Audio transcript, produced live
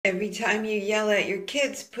Every time you yell at your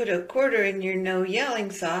kids, put a quarter in your no yelling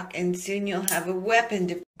sock, and soon you'll have a weapon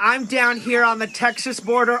to... I'm down here on the Texas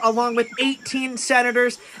border along with 18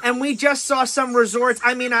 senators, and we just saw some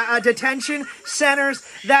detention centers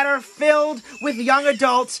that are filled with young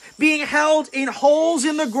adults being held in holes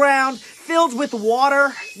in the ground, filled with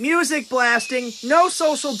water, music blasting, no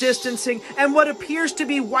social distancing, and what appears to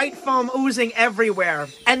be white foam oozing everywhere.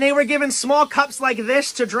 And they were given small cups like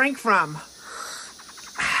this to drink from.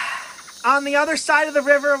 On the other side of the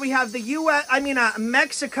river, we have the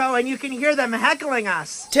Mexico, and you can hear them heckling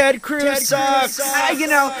us. Ted Cruz sucks.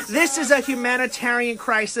 This is a humanitarian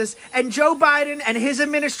crisis, and Joe Biden and his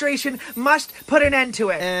administration must put an end to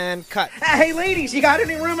it. And cut. Hey, ladies, you got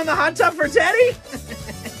any room in the hot tub for Teddy?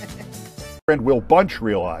 And Will Bunch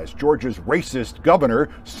realized Georgia's racist governor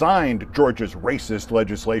signed Georgia's racist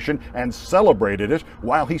legislation and celebrated it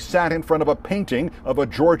while he sat in front of a painting of a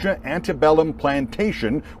Georgia antebellum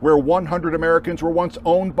plantation where 100 Americans were once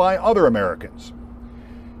owned by other Americans.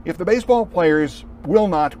 If the baseball players will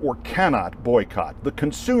not or cannot boycott, the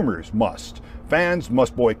consumers must. Fans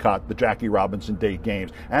must boycott the Jackie Robinson Day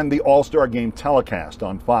games and the All-Star Game telecast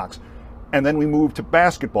on Fox. And then we move to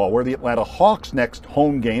basketball, where the Atlanta Hawks' next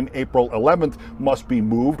home game, April 11th, must be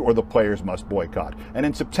moved or the players must boycott. And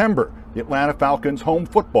in September, the Atlanta Falcons' home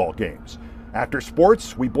football games. After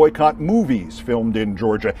sports, we boycott movies filmed in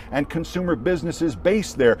Georgia and consumer businesses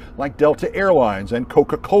based there, like Delta Airlines and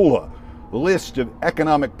Coca-Cola. The list of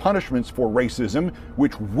economic punishments for racism,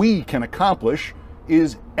 which we can accomplish,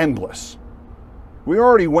 is endless. We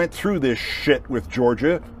already went through this shit with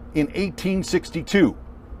Georgia in 1862.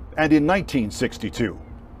 And in 1962,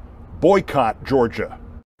 boycott Georgia.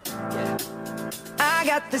 I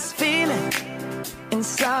got this feeling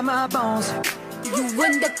inside my bones. You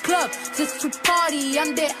in the club just to party.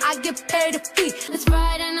 I'm there, I get paid a fee. It's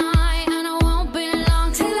Friday night and I won't be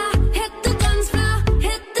long till I hit the dance floor,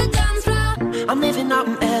 hit the dance floor. I'm living out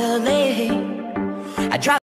in LA. I drive